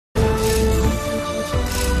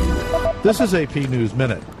This is AP News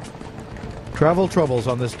Minute. Travel troubles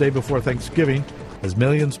on this day before Thanksgiving as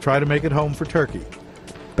millions try to make it home for turkey.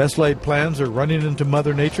 Best laid plans are running into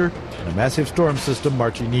Mother Nature and a massive storm system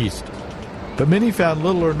marching east. But many found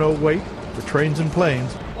little or no wait for trains and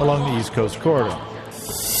planes along the East Coast corridor.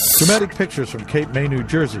 Dramatic pictures from Cape May, New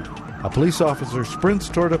Jersey. A police officer sprints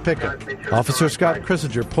toward a pickup. Officer Scott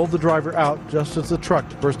Christinger pulled the driver out just as the truck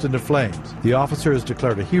burst into flames. The officer is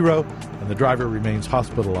declared a hero, and the driver remains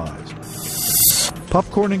hospitalized.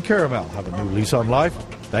 Popcorn and caramel have a new lease on life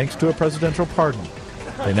thanks to a presidential pardon.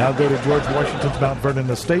 They now go to George Washington's Mount Vernon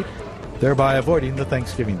estate, thereby avoiding the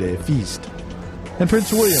Thanksgiving Day feast. And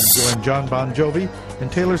Prince William joined John Bon Jovi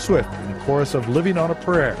and Taylor Swift in a chorus of Living on a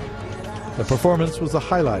Prayer. The performance was the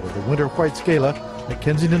highlight of the Winter Whites Gala at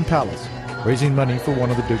Kensington Palace, raising money for one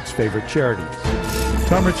of the Duke's favorite charities.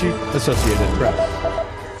 Tom Ritchie, Associated Press.